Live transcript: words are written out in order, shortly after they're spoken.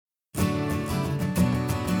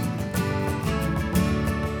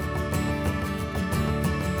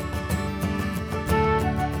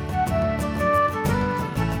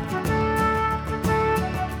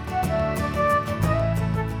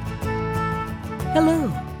Hello,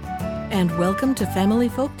 and welcome to Family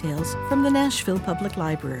Folktales from the Nashville Public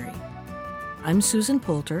Library. I'm Susan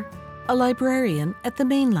Poulter, a librarian at the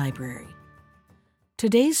Main Library.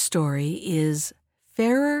 Today's story is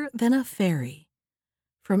Fairer Than a Fairy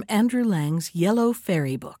from Andrew Lang's Yellow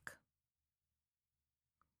Fairy Book.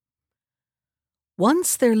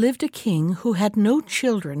 Once there lived a king who had no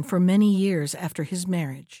children for many years after his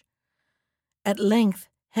marriage. At length,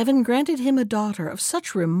 heaven granted him a daughter of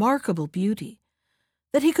such remarkable beauty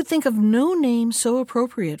that he could think of no name so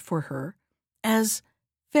appropriate for her as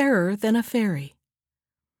Fairer Than a Fairy.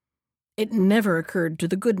 It never occurred to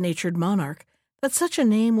the good-natured monarch that such a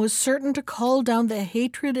name was certain to call down the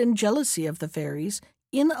hatred and jealousy of the fairies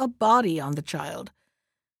in a body on the child.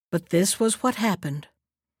 But this was what happened.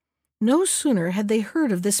 No sooner had they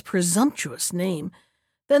heard of this presumptuous name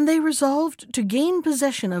than they resolved to gain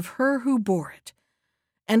possession of her who bore it,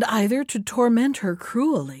 and either to torment her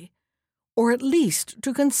cruelly, or at least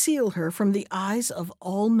to conceal her from the eyes of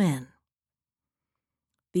all men.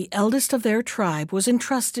 The eldest of their tribe was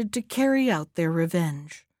entrusted to carry out their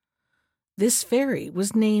revenge. This fairy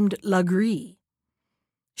was named Lagree.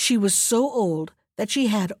 She was so old that she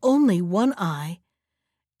had only one eye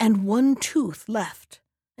and one tooth left,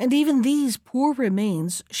 and even these poor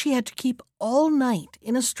remains she had to keep all night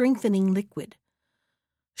in a strengthening liquid.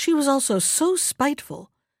 She was also so spiteful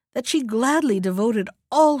that she gladly devoted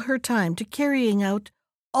all her time to carrying out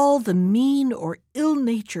all the mean or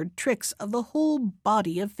ill-natured tricks of the whole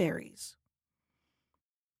body of fairies.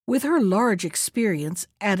 With her large experience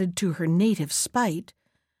added to her native spite,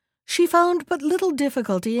 she found but little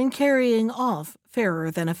difficulty in carrying off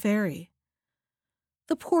Fairer Than a Fairy.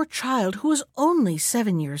 The poor child, who was only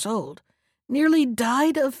 7 years old, nearly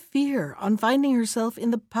died of fear on finding herself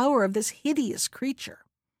in the power of this hideous creature.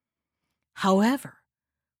 However,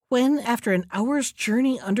 when, after an hour's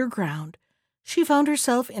journey underground, she found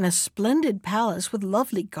herself in a splendid palace with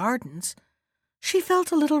lovely gardens, she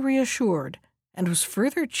felt a little reassured, and was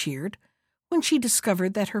further cheered when she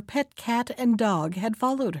discovered that her pet cat and dog had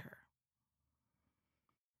followed her.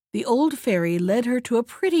 The old fairy led her to a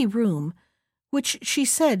pretty room, which she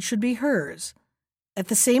said should be hers, at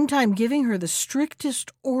the same time giving her the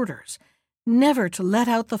strictest orders never to let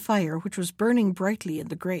out the fire which was burning brightly in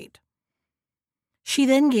the grate. She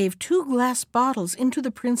then gave 2 glass bottles into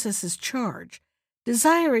the princess's charge,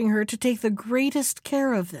 desiring her to take the greatest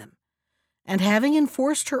care of them, and having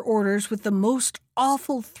enforced her orders with the most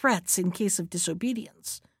awful threats in case of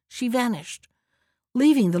disobedience, she vanished,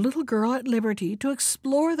 leaving the little girl at liberty to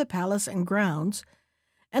explore the palace and grounds,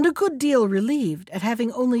 and a good deal relieved at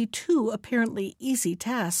having only 2 apparently easy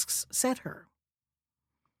tasks set her.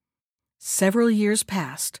 Several years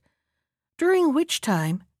passed, during which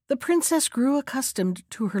time the princess grew accustomed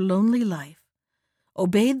to her lonely life,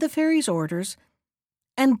 obeyed the fairy's orders,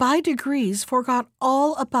 and by degrees forgot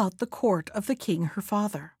all about the court of the king her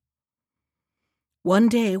father. One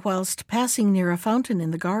day, whilst passing near a fountain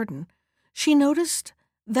in the garden, she noticed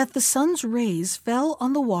that the sun's rays fell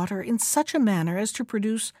on the water in such a manner as to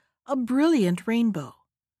produce a brilliant rainbow.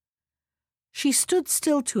 She stood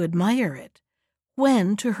still to admire it,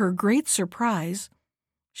 when, to her great surprise,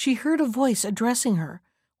 she heard a voice addressing her,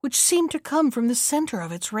 which seemed to come from the center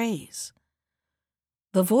of its rays.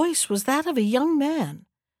 The voice was that of a young man,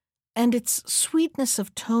 and its sweetness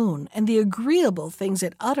of tone and the agreeable things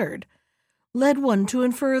it uttered led one to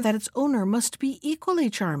infer that its owner must be equally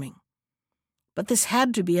charming. But this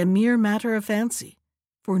had to be a mere matter of fancy,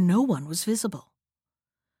 for no one was visible.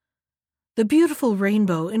 The beautiful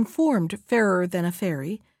rainbow informed Fairer Than a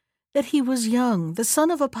Fairy that he was young, the son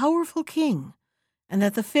of a powerful king, and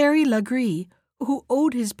that the fairy Lagree, who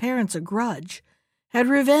owed his parents a grudge, had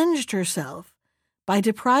revenged herself by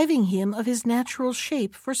depriving him of his natural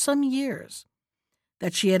shape for some years,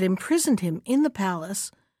 that she had imprisoned him in the palace,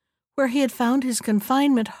 where he had found his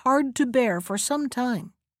confinement hard to bear for some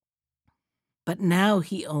time. But now,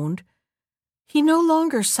 he owned, he no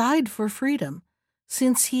longer sighed for freedom,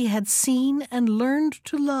 since he had seen and learned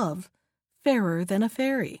to love Fairer Than a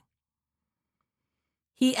Fairy.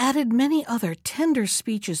 He added many other tender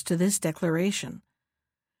speeches to this declaration,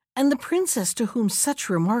 and the princess, to whom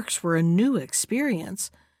such remarks were a new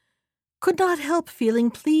experience, could not help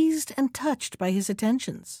feeling pleased and touched by his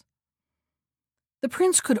attentions. The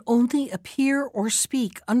prince could only appear or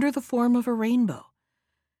speak under the form of a rainbow,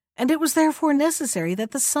 and it was therefore necessary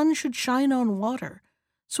that the sun should shine on water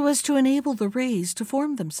so as to enable the rays to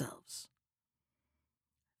form themselves.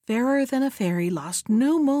 Fairer Than a Fairy lost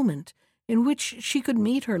no moment in which she could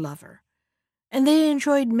meet her lover, and they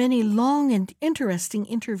enjoyed many long and interesting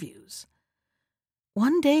interviews.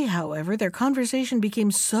 One day, however, their conversation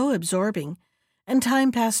became so absorbing and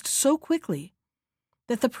time passed so quickly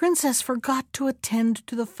that the princess forgot to attend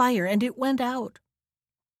to the fire, and it went out.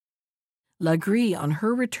 Lagree, on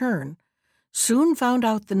her return, soon found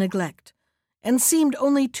out the neglect, and seemed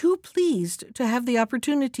only too pleased to have the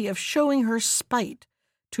opportunity of showing her spite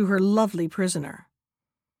to her lovely prisoner.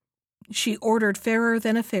 She ordered Fairer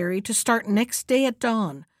than a Fairy to start next day at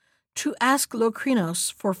dawn to ask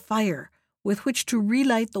Locrinos for fire with which to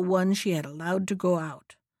relight the one she had allowed to go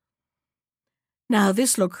out. Now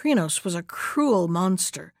this Locrinos was a cruel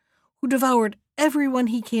monster who devoured everyone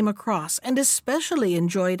he came across, and especially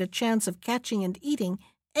enjoyed a chance of catching and eating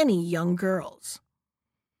any young girls.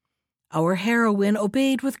 Our heroine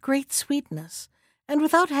obeyed with great sweetness, and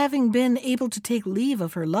without having been able to take leave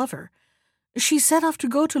of her lover, she set off to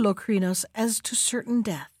go to Locrinos as to certain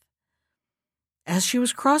death. As she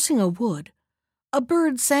was crossing a wood, a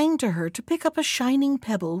bird sang to her to pick up a shining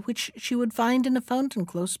pebble which she would find in a fountain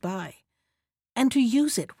close by, and to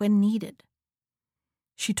use it when needed.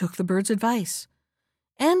 She took the bird's advice,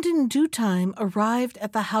 and in due time arrived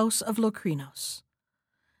at the house of Locrinos.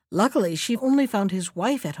 Luckily, she only found his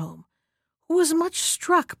wife at home, who was much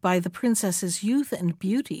struck by the princess's youth and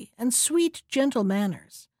beauty and sweet, gentle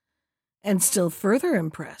manners, and still further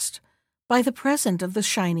impressed by the present of the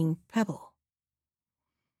shining pebble.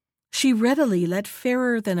 She readily let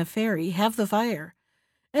Fairer than a Fairy have the fire,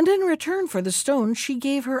 and in return for the stone she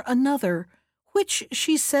gave her another, which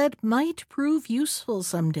she said might prove useful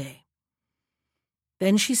some day.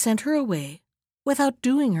 Then she sent her away without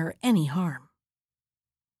doing her any harm.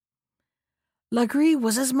 Lagree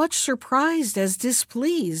was as much surprised as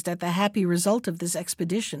displeased at the happy result of this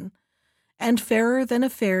expedition, and Fairer than a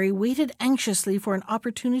Fairy waited anxiously for an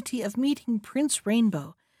opportunity of meeting Prince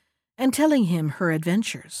Rainbow and telling him her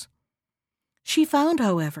adventures. She found,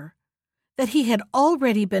 however, that he had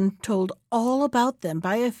already been told all about them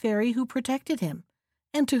by a fairy who protected him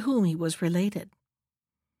and to whom he was related.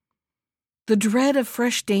 The dread of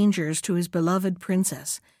fresh dangers to his beloved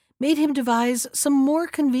princess made him devise some more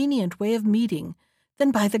convenient way of meeting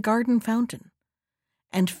than by the garden fountain,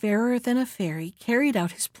 and Fairer than a Fairy carried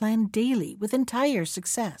out his plan daily with entire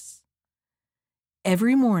success.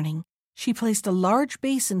 Every morning she placed a large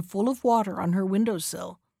basin full of water on her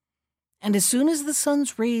window-sill, and as soon as the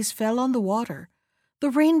sun's rays fell on the water,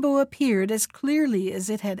 the rainbow appeared as clearly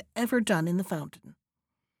as it had ever done in the fountain.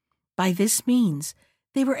 By this means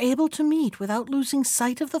they were able to meet without losing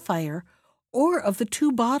sight of the fire or of the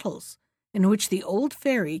 2 bottles in which the old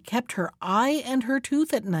fairy kept her eye and her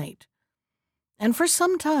tooth at night, and for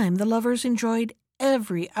some time the lovers enjoyed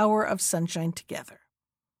every hour of sunshine together.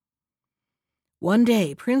 One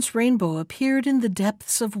day Prince Rainbow appeared in the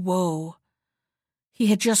depths of woe. He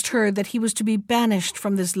had just heard that he was to be banished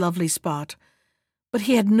from this lovely spot, but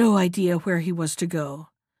he had no idea where he was to go.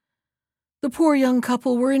 The poor young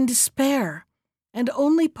couple were in despair, and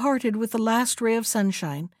only parted with the last ray of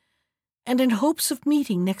sunshine, and in hopes of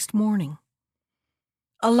meeting next morning.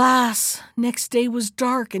 Alas, next day was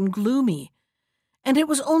dark and gloomy, and it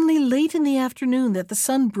was only late in the afternoon that the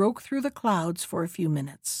sun broke through the clouds for a few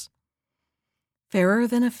minutes. Fairer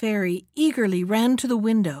than a Fairy eagerly ran to the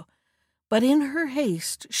window, but in her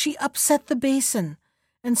haste she upset the basin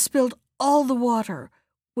and spilled all the water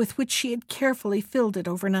with which she had carefully filled it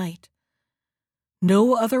overnight.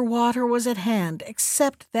 No other water was at hand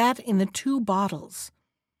except that in the 2 bottles.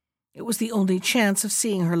 It was the only chance of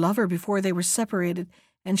seeing her lover before they were separated,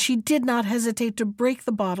 and she did not hesitate to break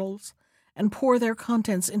the bottles and pour their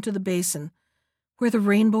contents into the basin, where the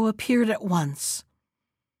rainbow appeared at once.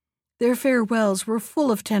 Their farewells were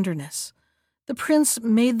full of tenderness. The prince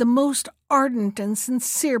made the most ardent and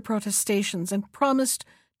sincere protestations and promised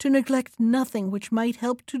to neglect nothing which might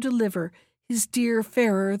help to deliver his dear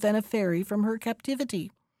Fairer than a Fairy from her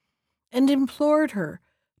captivity, and implored her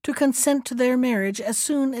to consent to their marriage as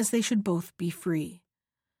soon as they should both be free.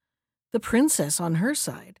 The princess, on her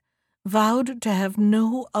side, vowed to have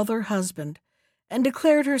no other husband, and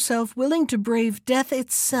declared herself willing to brave death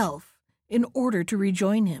itself in order to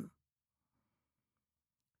rejoin him.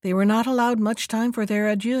 They were not allowed much time for their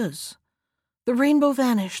adieus. The rainbow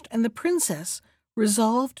vanished, and the princess,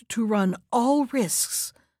 resolved to run all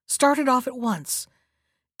risks, started off at once,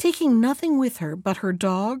 taking nothing with her but her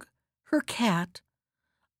dog, her cat,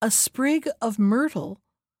 a sprig of myrtle,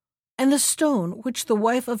 and the stone which the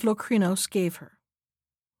wife of Locrinos gave her.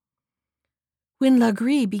 When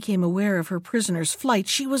Lagree became aware of her prisoner's flight,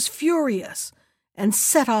 she was furious, and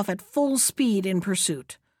set off at full speed in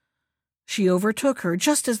pursuit. She overtook her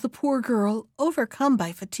just as the poor girl, overcome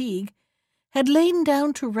by fatigue, had lain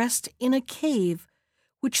down to rest in a cave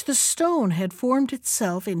which the stone had formed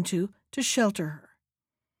itself into to shelter her.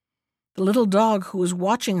 The little dog who was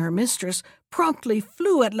watching her mistress promptly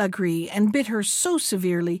flew at Lagree and bit her so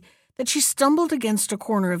severely that she stumbled against a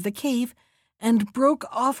corner of the cave and broke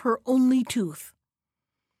off her only tooth.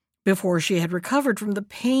 Before she had recovered from the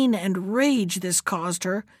pain and rage this caused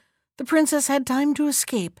her, the princess had time to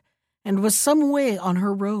escape and was some way on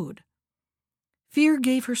her road. Fear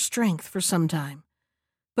gave her strength for some time,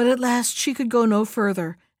 but at last she could go no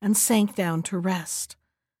further and sank down to rest.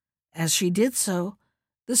 As she did so,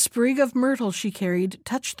 the sprig of myrtle she carried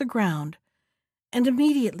touched the ground, and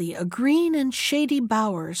immediately a green and shady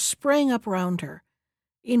bower sprang up round her,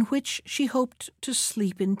 in which she hoped to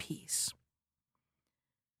sleep in peace.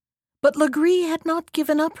 But Lagree had not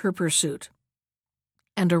given up her pursuit,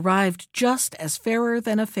 and arrived just as Fairer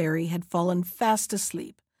than a Fairy had fallen fast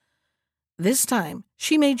asleep. This time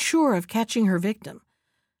she made sure of catching her victim,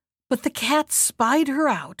 but the cat spied her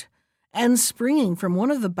out, and springing from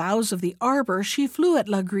one of the boughs of the arbor, she flew at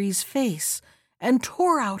Lagree's face and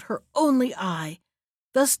tore out her only eye,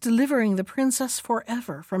 thus delivering the princess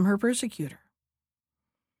forever from her persecutor.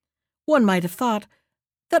 One might have thought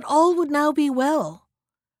that all would now be well,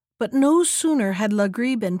 but no sooner had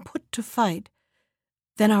Lagree been put to fight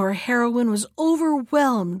than our heroine was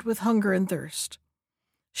overwhelmed with hunger and thirst.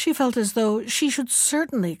 She felt as though she should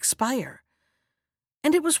certainly expire,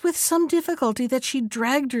 and it was with some difficulty that she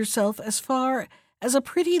dragged herself as far as a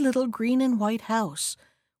pretty little green and white house,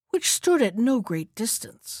 which stood at no great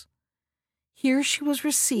distance. Here she was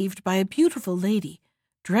received by a beautiful lady,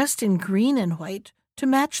 dressed in green and white to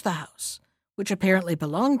match the house, which apparently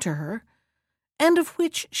belonged to her, and of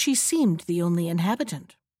which she seemed the only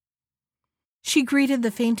inhabitant. She greeted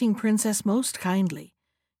the fainting princess most kindly,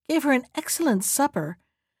 gave her an excellent supper,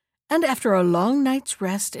 and after a long night's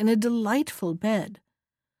rest in a delightful bed,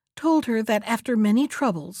 told her that after many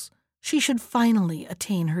troubles she should finally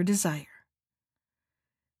attain her desire.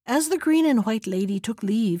 As the green and white lady took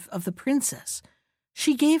leave of the princess,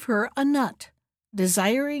 she gave her a nut,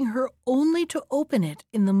 desiring her only to open it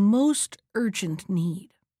in the most urgent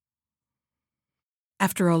need.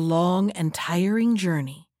 After a long and tiring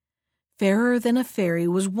journey, Fairer than a Fairy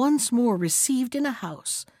was once more received in a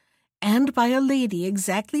house, and by a lady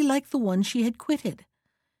exactly like the one she had quitted.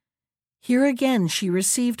 Here again she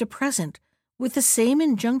received a present with the same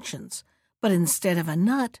injunctions, but instead of a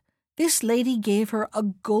nut, this lady gave her a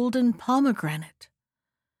golden pomegranate.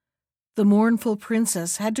 The mournful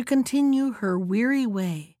princess had to continue her weary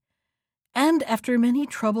way, and after many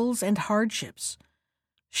troubles and hardships,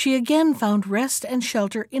 she again found rest and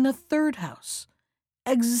shelter in a third house,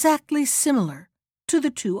 exactly similar to the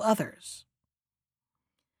two others.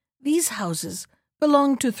 These houses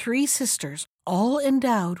belonged to three sisters, all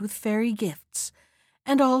endowed with fairy gifts,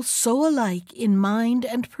 and all so alike in mind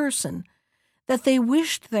and person that they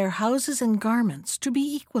wished their houses and garments to be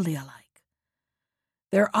equally alike.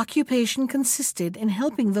 Their occupation consisted in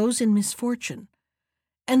helping those in misfortune,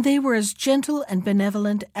 and they were as gentle and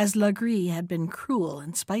benevolent as Lagree had been cruel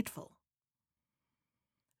and spiteful.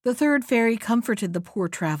 The third fairy comforted the poor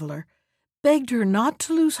traveler, begged her not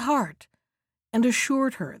to lose heart, and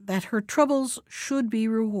assured her that her troubles should be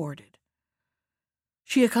rewarded.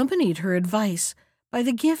 She accompanied her advice by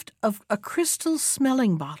the gift of a crystal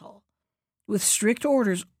smelling bottle, with strict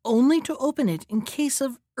orders only to open it in case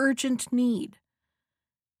of urgent need.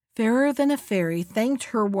 Fairer than a Fairy thanked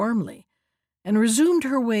her warmly, and resumed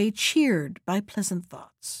her way cheered by pleasant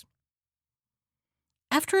thoughts.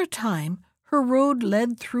 After a time, her road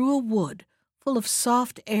led through a wood full of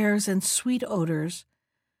soft airs and sweet odors,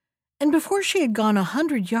 and before she had gone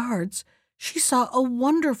 100 yards, she saw a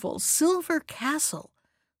wonderful silver castle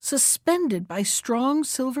suspended by strong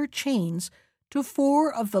silver chains to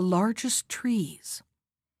 4 of the largest trees.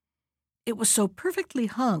 It was so perfectly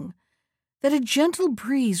hung that a gentle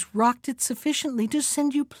breeze rocked it sufficiently to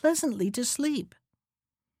send you pleasantly to sleep.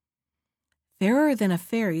 Fairer than a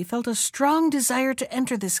Fairy felt a strong desire to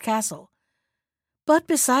enter this castle, but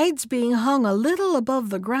besides being hung a little above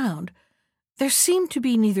the ground, there seemed to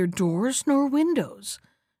be neither doors nor windows.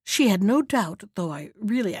 She had no doubt, though I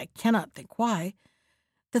cannot think why,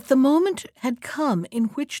 that the moment had come in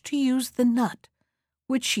which to use the nut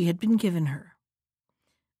which she had been given her.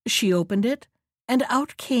 She opened it, and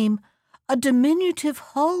out came a diminutive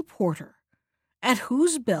hall porter, at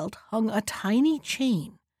whose belt hung a tiny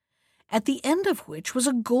chain, at the end of which was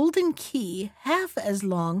a golden key half as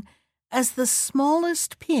long as the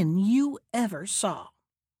smallest pin you ever saw.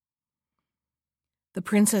 The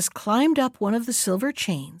princess climbed up one of the silver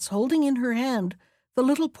chains, holding in her hand the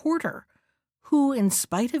little porter, who, in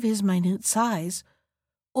spite of his minute size,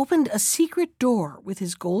 opened a secret door with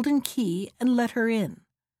his golden key and let her in.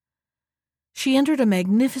 She entered a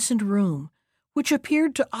magnificent room, which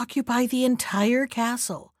appeared to occupy the entire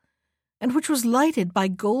castle, and which was lighted by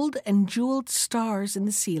gold and jeweled stars in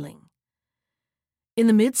the ceiling. In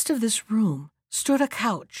the midst of this room stood a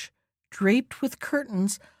couch, draped with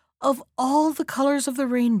curtains of all the colors of the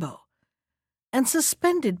rainbow, and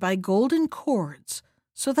suspended by golden cords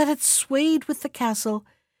so that it swayed with the castle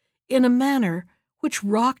in a manner which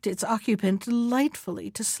rocked its occupant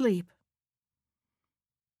delightfully to sleep.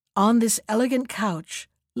 On this elegant couch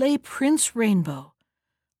lay Prince Rainbow,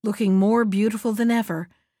 looking more beautiful than ever,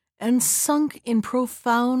 and sunk in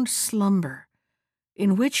profound slumber,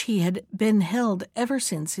 in which he had been held ever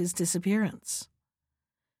since his disappearance.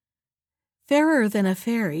 Fairer than a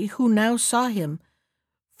Fairy, who now saw him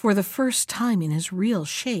for the first time in his real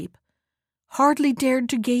shape, hardly dared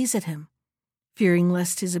to gaze at him, fearing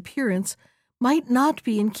lest his appearance might not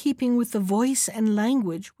be in keeping with the voice and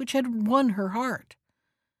language which had won her heart.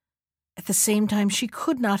 At the same time, she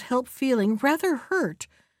could not help feeling rather hurt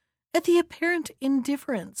at the apparent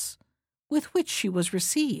indifference with which she was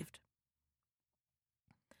received.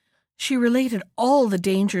 She related all the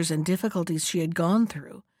dangers and difficulties she had gone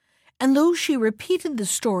through, and though she repeated the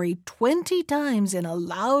story 20 times in a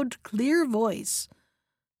loud, clear voice,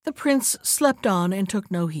 the prince slept on and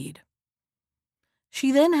took no heed.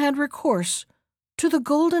 She then had recourse to the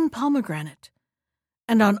golden pomegranate,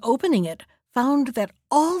 and on opening it found that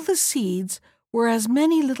all the seeds were as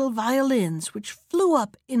many little violins which flew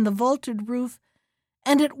up in the vaulted roof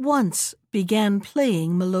and at once began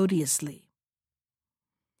playing melodiously.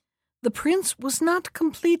 The prince was not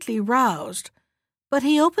completely roused, but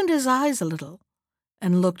he opened his eyes a little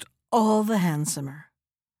and looked all the handsomer.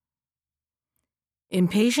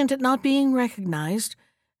 Impatient at not being recognized,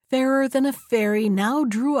 Fairer than a Fairy now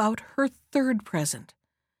drew out her third present,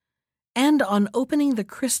 and on opening the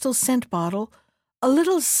crystal scent bottle, a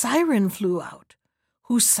little siren flew out,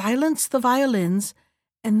 who silenced the violins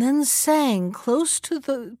and then sang close to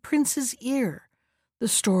the prince's ear the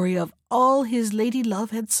story of all his lady love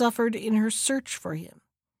had suffered in her search for him.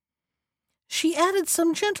 She added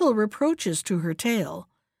some gentle reproaches to her tale,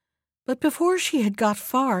 but before she had got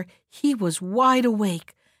far, he was wide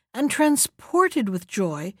awake and transported with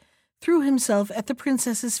joy, threw himself at the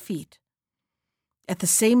princess's feet. At the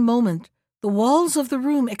same moment, the walls of the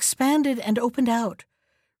room expanded and opened out,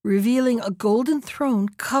 revealing a golden throne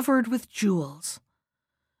covered with jewels.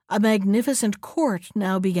 A magnificent court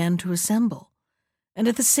now began to assemble, and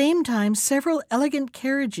at the same time several elegant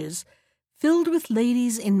carriages filled with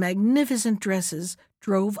ladies in magnificent dresses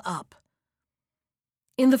drove up.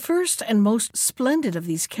 In the first and most splendid of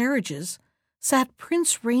these carriages sat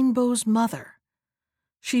Prince Rainbow's mother.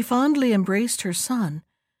 She fondly embraced her son,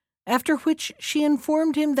 after which she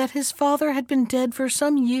informed him that his father had been dead for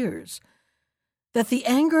some years, that the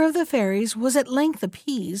anger of the fairies was at length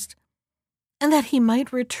appeased, and that he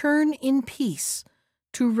might return in peace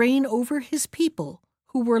to reign over his people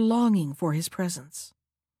who were longing for his presence.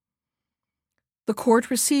 The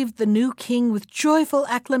court received the new king with joyful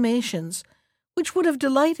acclamations, which would have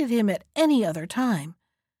delighted him at any other time,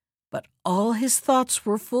 but all his thoughts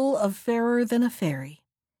were full of Fairer than a Fairy.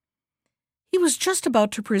 He was just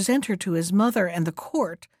about to present her to his mother and the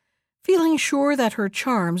court, feeling sure that her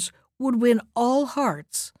charms would win all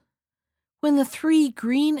hearts, when the 3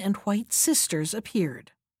 green and white sisters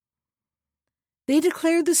appeared. They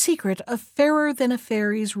declared the secret of Fairer than a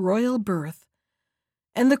Fairy's royal birth,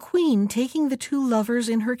 and the queen, taking the 2 lovers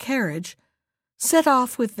in her carriage, set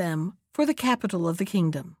off with them for the capital of the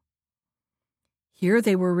kingdom. Here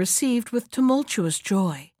they were received with tumultuous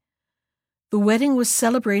joy. The wedding was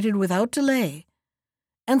celebrated without delay,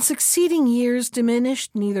 and succeeding years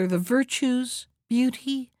diminished neither the virtues,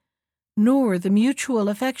 beauty, nor the mutual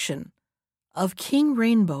affection of King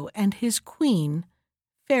Rainbow and his queen,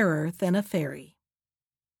 Fairer than a Fairy.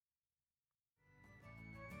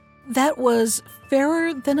 That was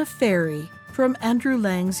Fairer than a Fairy from Andrew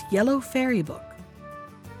Lang's Yellow Fairy Book.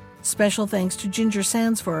 Special thanks to Ginger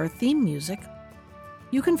Sands for our theme music.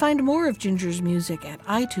 You can find more of Ginger's music at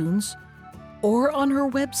iTunes or on her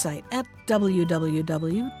website at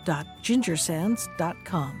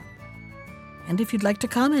www.gingersands.com. And if you'd like to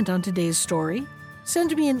comment on today's story,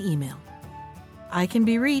 send me an email. I can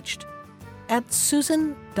be reached at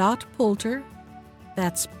susan.poulter,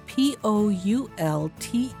 that's POULTER,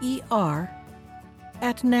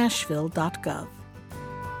 @nashville.gov.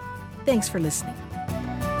 Thanks for listening.